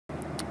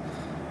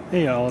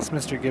Hey y'all, it's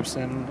Mr.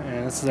 Gibson,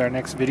 and this is our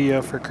next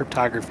video for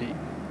cryptography.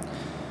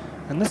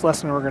 In this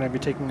lesson we're going to be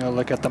taking a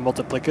look at the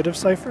multiplicative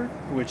cipher,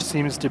 which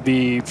seems to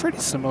be pretty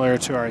similar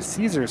to our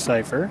Caesar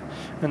cipher,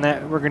 and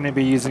that we're going to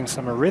be using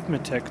some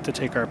arithmetic to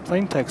take our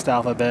plaintext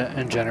alphabet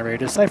and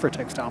generate a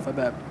ciphertext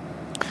alphabet.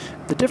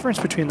 The difference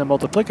between the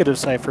multiplicative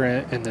cipher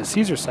and the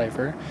Caesar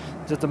cipher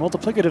is that the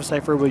multiplicative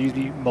cipher will use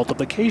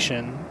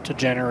multiplication to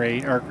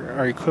generate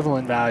our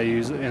equivalent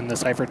values in the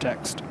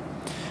ciphertext.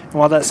 And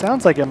while that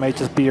sounds like it might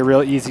just be a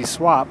real easy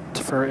swap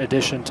for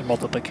addition to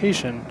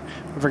multiplication,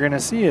 what we're going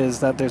to see is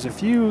that there's a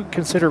few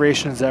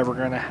considerations that we're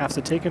going to have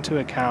to take into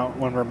account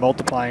when we're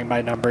multiplying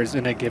by numbers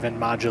in a given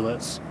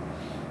modulus.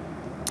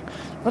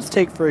 Let's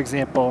take, for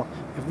example,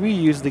 if we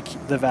use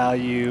the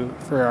value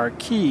for our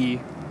key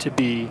to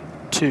be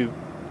 2.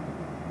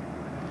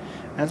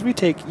 As we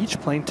take each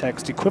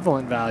plaintext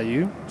equivalent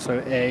value, so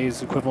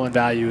A's equivalent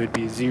value would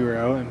be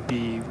 0 and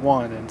B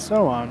 1 and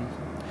so on,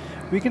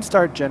 we can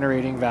start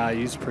generating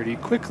values pretty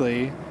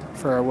quickly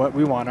for what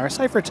we want our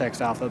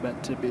ciphertext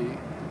alphabet to be.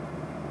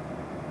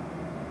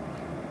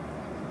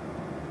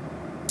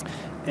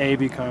 A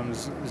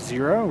becomes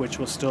 0, which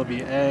will still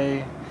be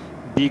A.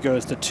 B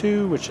goes to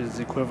 2, which is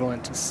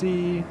equivalent to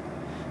C.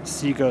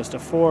 C goes to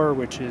 4,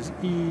 which is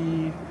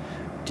E.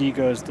 D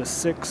goes to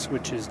 6,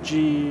 which is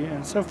G.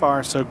 And so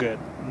far, so good.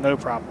 No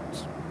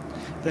problems.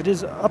 That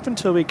is up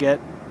until we get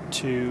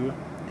to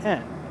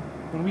N.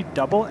 When we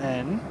double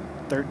N,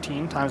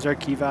 13 times our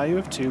key value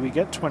of 2, we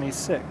get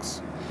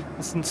 26.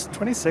 And since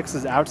 26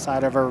 is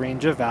outside of our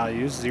range of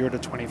values, 0 to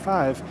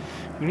 25,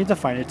 we need to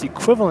find its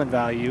equivalent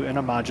value in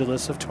a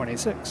modulus of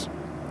 26.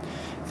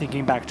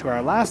 Thinking back to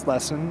our last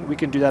lesson, we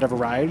can do that a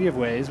variety of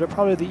ways, but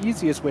probably the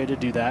easiest way to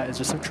do that is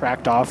to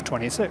subtract off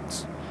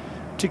 26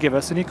 to give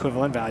us an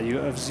equivalent value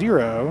of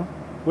 0,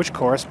 which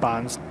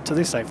corresponds to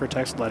the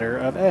ciphertext letter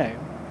of A.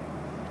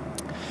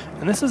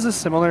 And this is a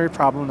similar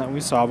problem that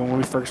we saw when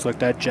we first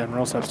looked at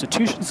general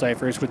substitution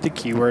ciphers with the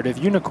keyword of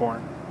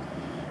unicorn.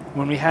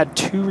 When we had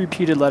 2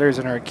 repeated letters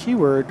in our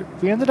keyword,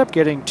 we ended up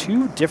getting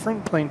 2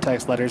 different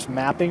plaintext letters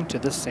mapping to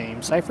the same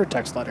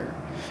ciphertext letter.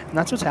 And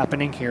that's what's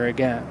happening here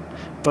again.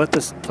 Both the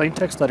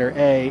plaintext letter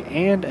A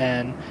and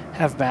N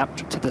have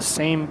mapped to the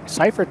same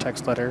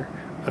ciphertext letter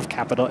of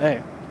capital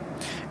A.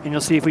 And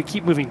you'll see if we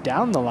keep moving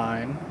down the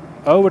line,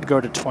 O would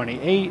go to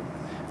 28,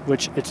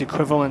 which its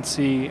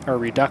equivalency or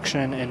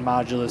reduction in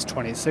modulus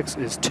 26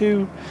 is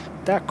 2.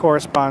 That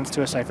corresponds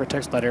to a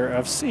ciphertext letter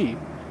of C,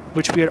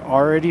 which we had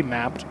already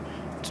mapped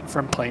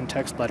from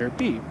plaintext letter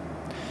B.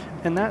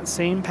 And that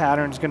same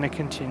pattern is going to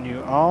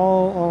continue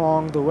all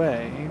along the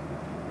way.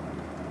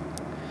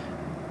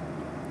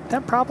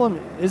 That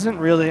problem isn't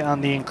really on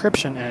the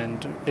encryption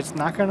end. It's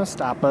not going to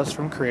stop us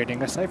from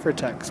creating a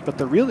ciphertext, but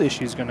the real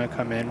issue is going to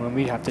come in when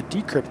we have to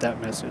decrypt that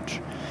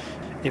message.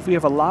 If we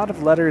have a lot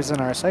of letters in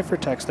our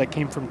ciphertext that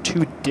came from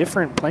 2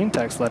 different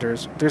plaintext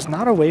letters, there's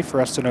not a way for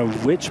us to know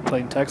which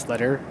plaintext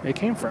letter it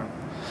came from.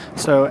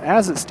 So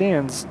as it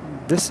stands,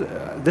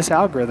 this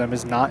algorithm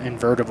is not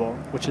invertible,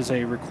 which is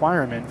a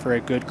requirement for a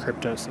good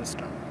crypto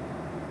system.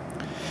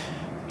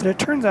 But it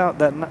turns out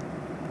that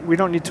we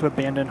don't need to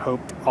abandon hope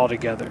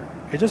altogether.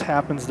 It just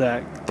happens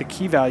that the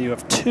key value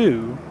of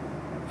 2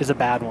 is a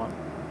bad one.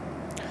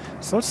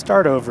 So let's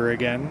start over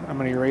again. I'm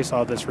going to erase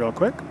all this real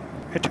quick.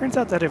 It turns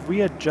out that if we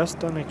had just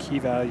done a key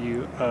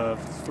value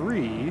of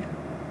 3,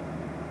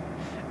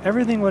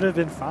 everything would have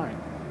been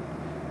fine.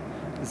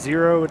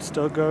 0 would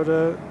still go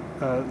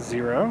to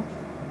 0,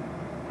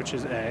 which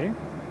is A.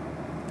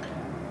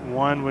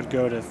 1 would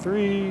go to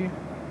 3,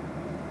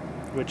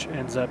 which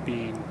ends up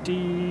being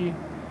D,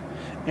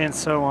 and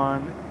so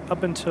on,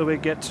 up until we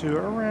get to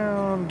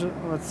around,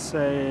 let's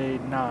say,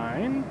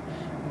 9.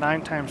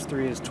 9 times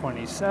 3 is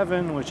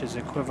 27, which is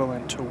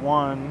equivalent to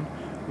 1,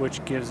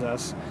 which gives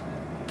us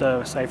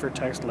the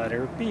ciphertext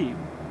letter B.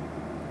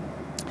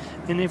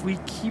 And if we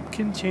keep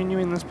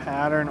continuing this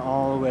pattern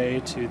all the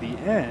way to the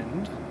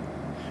end,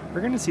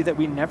 we're going to see that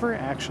we never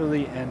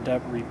actually end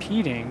up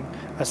repeating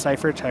a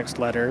ciphertext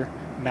letter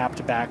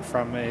mapped back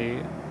from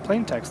a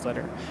plaintext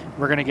letter.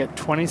 We're going to get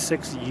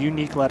 26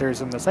 unique letters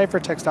in the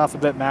ciphertext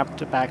alphabet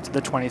mapped back to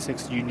the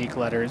 26 unique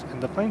letters in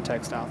the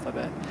plaintext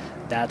alphabet.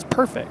 That's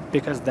perfect,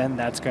 because then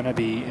that's going to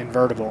be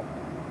invertible.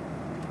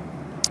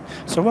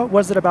 So what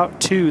was it about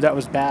 2 that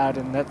was bad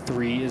and that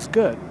 3 is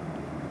good?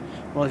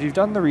 Well, if you've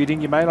done the reading,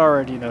 you might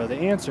already know the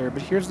answer,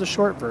 but here's the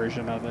short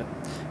version of it,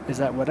 is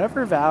that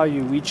whatever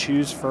value we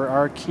choose for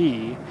our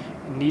key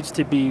needs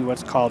to be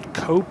what's called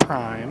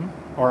co-prime,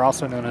 or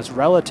also known as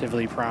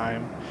relatively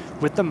prime,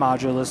 with the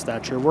modulus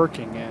that you're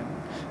working in.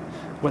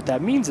 What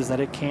that means is that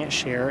it can't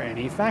share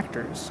any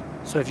factors.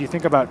 So if you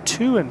think about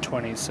 2 and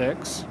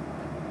 26,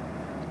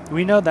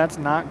 we know that's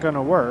not going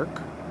to work,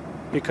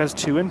 because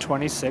 2 and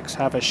 26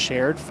 have a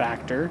shared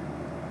factor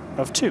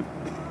of 2.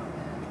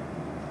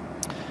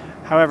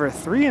 However,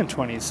 3 and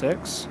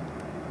 26,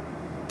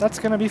 that's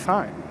going to be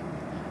fine.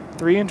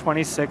 3 and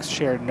 26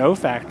 share no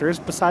factors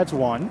besides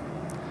 1,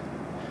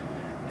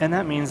 and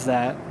that means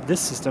that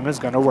this system is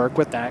going to work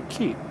with that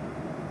key.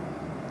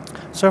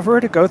 So if we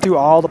were to go through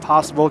all the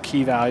possible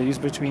key values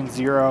between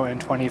 0 and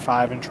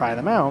 25 and try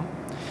them out,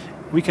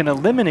 we can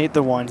eliminate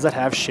the ones that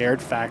have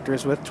shared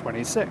factors with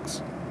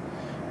 26,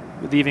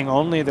 leaving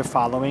only the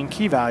following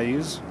key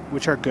values,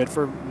 which are good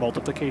for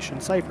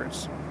multiplication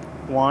ciphers: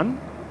 1,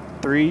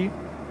 3,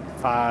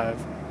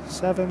 5,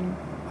 7,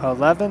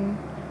 11,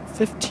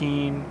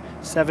 15,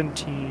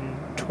 17,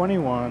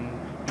 21,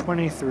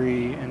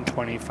 23, and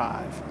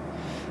 25.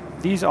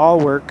 These all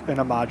work in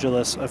a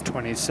modulus of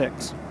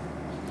 26.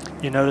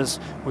 You notice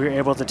we were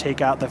able to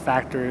take out the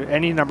factor,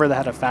 any number that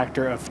had a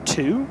factor of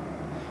 2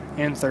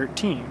 and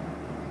 13.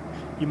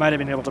 You might have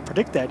been able to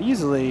predict that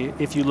easily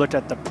if you looked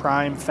at the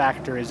prime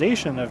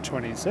factorization of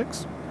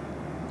 26.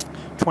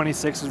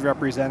 26 is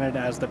represented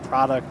as the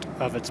product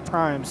of its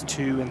primes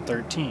 2 and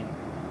 13.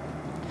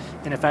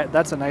 And in fact,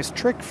 that's a nice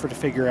trick to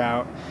figure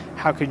out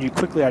how can you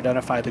quickly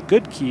identify the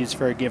good keys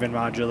for a given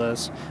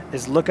modulus,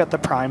 is look at the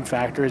prime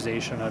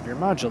factorization of your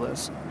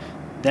modulus.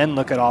 Then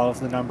look at all of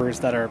the numbers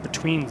that are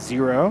between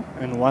 0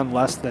 and 1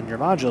 less than your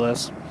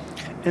modulus,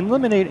 and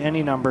eliminate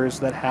any numbers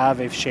that have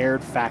a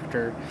shared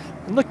factor.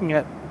 And looking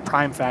at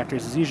prime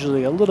factors is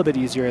usually a little bit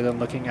easier than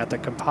looking at the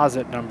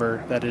composite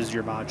number that is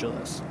your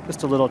modulus.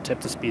 Just a little tip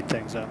to speed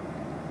things up.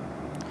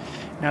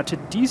 Now, to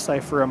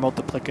decipher a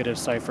multiplicative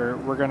cipher,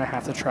 we're going to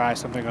have to try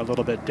something a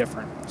little bit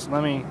different. So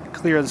let me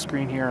clear the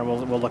screen here and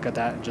we'll look at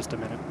that in just a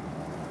minute.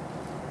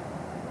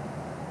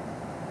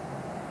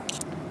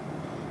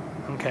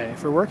 Okay,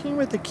 if we're working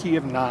with the key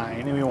of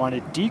 9 and we want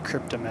to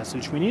decrypt a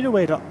message, we need a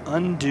way to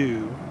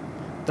undo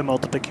the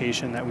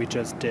multiplication that we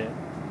just did.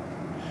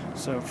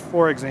 So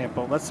for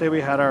example, let's say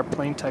we had our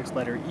plain text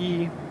letter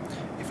E.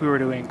 If we were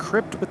to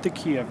encrypt with the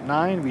key of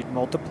 9, we'd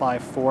multiply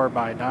 4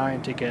 by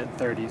 9 to get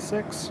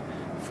 36.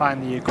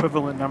 Find the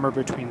equivalent number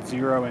between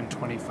 0 and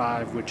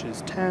 25, which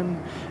is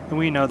 10, and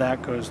we know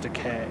that goes to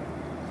K.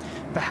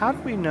 But how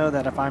do we know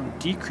that if I'm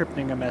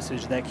decrypting a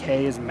message that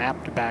K is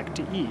mapped back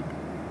to E?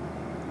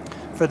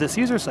 For the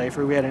Caesar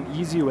cipher, we had an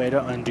easy way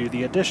to undo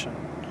the addition.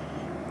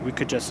 We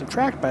could just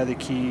subtract by the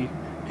key,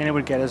 and it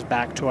would get us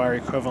back to our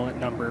equivalent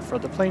number for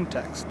the plain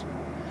text.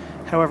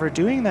 However,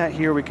 doing that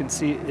here we can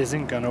see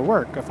isn't going to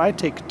work. If I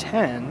take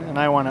 10 and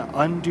I want to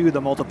undo the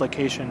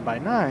multiplication by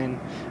 9,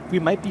 we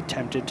might be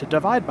tempted to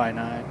divide by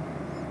 9.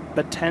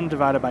 But 10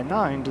 divided by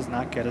 9 does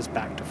not get us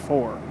back to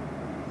 4.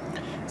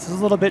 This is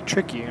a little bit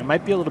tricky. It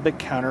might be a little bit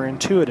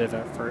counterintuitive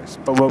at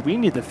first, but what we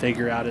need to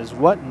figure out is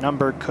what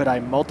number could I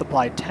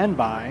multiply 10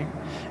 by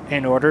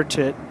in order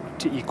to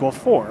equal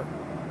 4.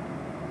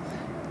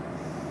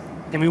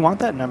 And we want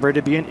that number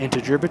to be an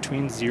integer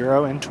between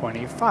 0 and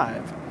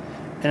 25.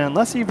 And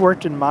unless you've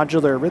worked in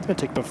modular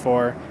arithmetic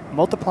before,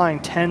 multiplying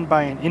 10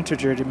 by an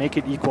integer to make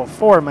it equal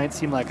 4 might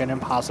seem like an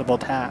impossible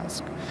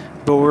task.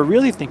 But what we're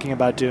really thinking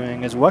about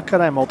doing is what could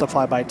I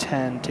multiply by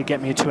 10 to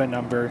get me to a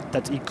number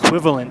that's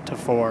equivalent to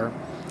 4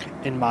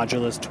 in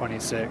modulus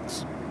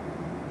 26.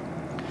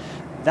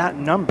 That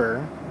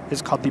number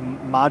is called the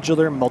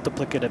modular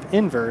multiplicative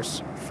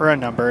inverse for a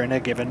number in a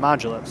given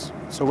modulus.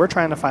 So we're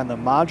trying to find the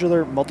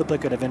modular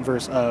multiplicative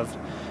inverse of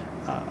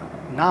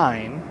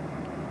 9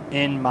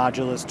 in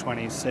modulus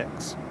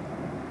 26.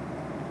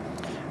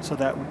 So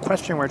that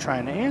question we're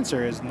trying to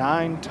answer is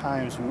 9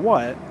 times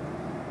what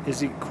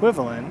is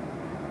equivalent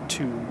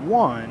to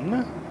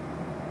 1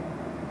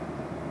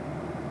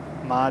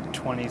 mod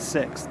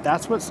 26.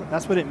 That's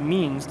what it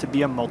means to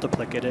be a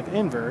multiplicative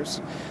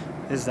inverse,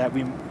 is that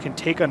we can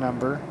take a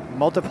number,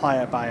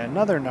 multiply it by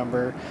another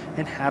number,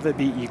 and have it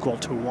be equal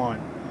to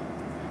 1.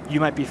 You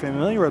might be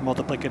familiar with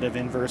multiplicative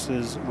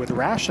inverses with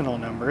rational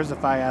numbers.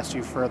 If I asked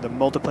you for the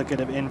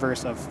multiplicative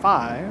inverse of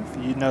 5,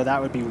 you'd know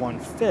that would be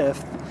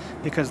 1/5,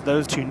 because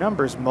those two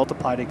numbers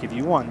multiply to give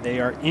you 1. They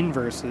are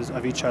inverses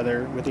of each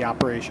other with the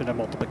operation of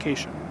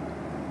multiplication.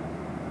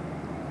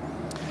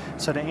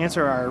 So to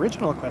answer our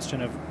original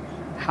question of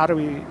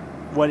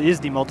what is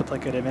the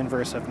multiplicative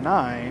inverse of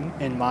 9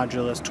 in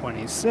modulus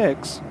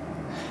 26,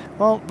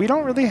 well, we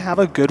don't really have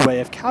a good way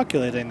of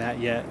calculating that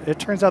yet. It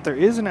turns out there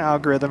is an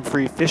algorithm for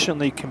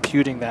efficiently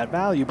computing that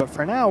value, but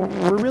for now,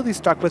 we're really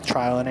stuck with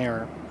trial and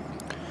error.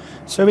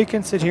 So we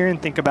can sit here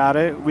and think about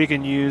it. We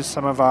can use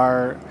some of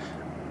our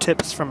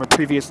tips from a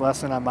previous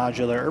lesson on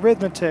modular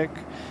arithmetic.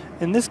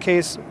 In this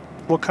case,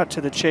 we'll cut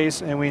to the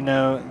chase, and we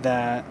know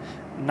that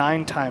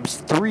 9 times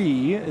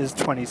 3 is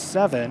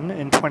 27,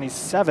 and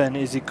 27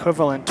 is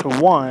equivalent to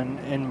 1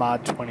 in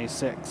mod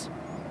 26.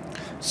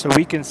 So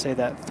we can say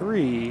that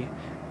 3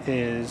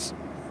 is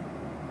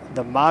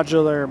the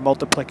modular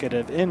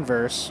multiplicative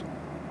inverse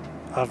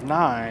of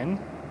 9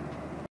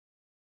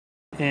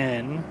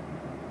 in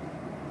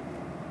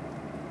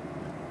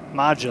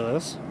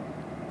modulus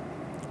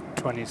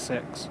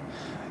 26.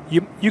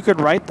 You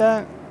could write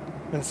that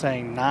and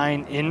saying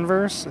 9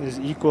 inverse is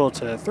equal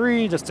to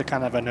 3, just a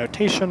kind of a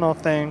notational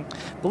thing,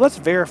 but let's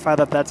verify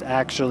that that's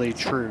actually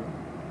true.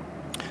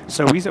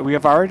 So we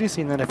have already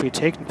seen that if we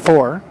take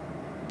 4,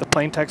 the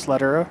plain text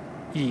letter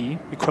E,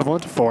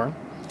 equivalent to 4,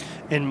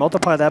 and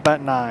multiply that by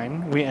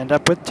 9, we end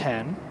up with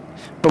 10.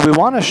 But we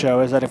want to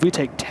show is that if we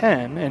take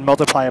 10 and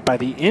multiply it by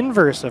the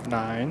inverse of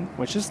 9,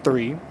 which is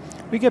 3,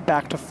 we get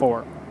back to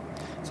 4.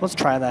 So let's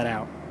try that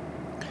out.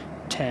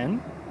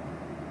 10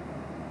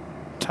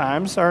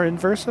 times our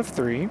inverse of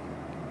 3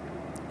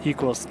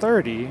 equals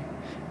 30,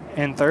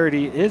 and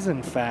 30 is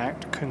in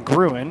fact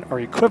congruent or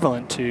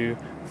equivalent to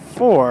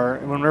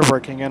 4 when we're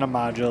working in a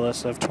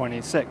modulus of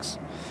 26.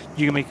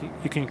 You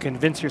can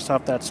convince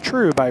yourself that's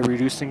true by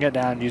reducing it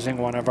down using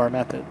one of our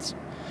methods.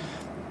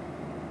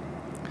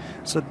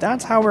 So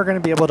that's how we're going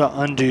to be able to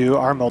undo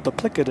our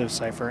multiplicative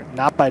cipher,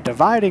 not by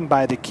dividing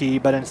by the key,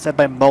 but instead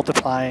by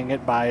multiplying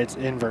it by its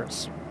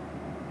inverse.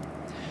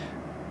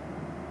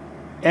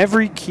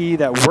 Every key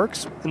that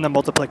works in the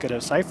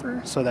multiplicative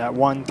cipher, so that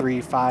 1,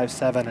 3, 5,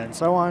 7, and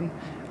so on,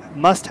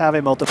 must have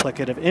a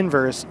multiplicative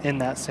inverse in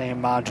that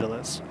same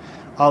modulus.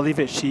 I'll leave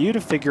it to you to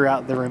figure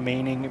out the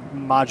remaining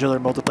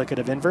modular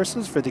multiplicative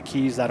inverses for the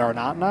keys that are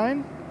not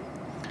 9.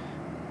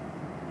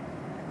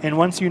 And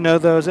once you know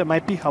those, it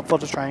might be helpful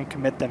to try and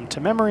commit them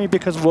to memory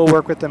because we'll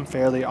work with them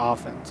fairly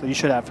often. So you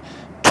should have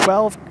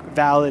 12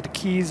 valid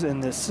keys in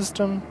this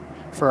system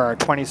for our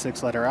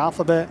 26-letter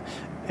alphabet,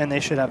 and they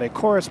should have a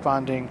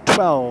corresponding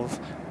 12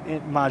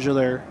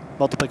 modular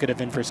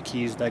multiplicative inverse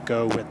keys that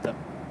go with them.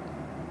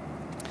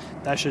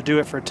 That should do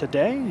it for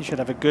today. You should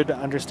have a good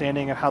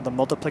understanding of how the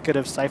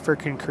multiplicative cipher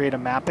can create a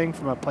mapping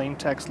from a plain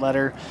text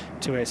letter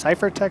to a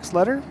ciphertext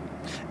letter,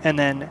 and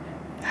then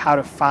how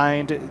to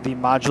find the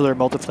modular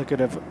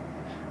multiplicative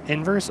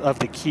inverse of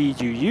the key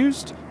you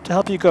used to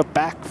help you go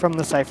back from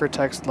the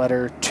ciphertext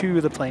letter to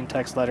the plain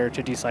text letter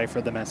to decipher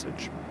the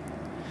message.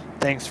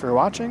 Thanks for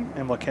watching,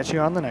 and we'll catch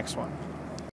you on the next one.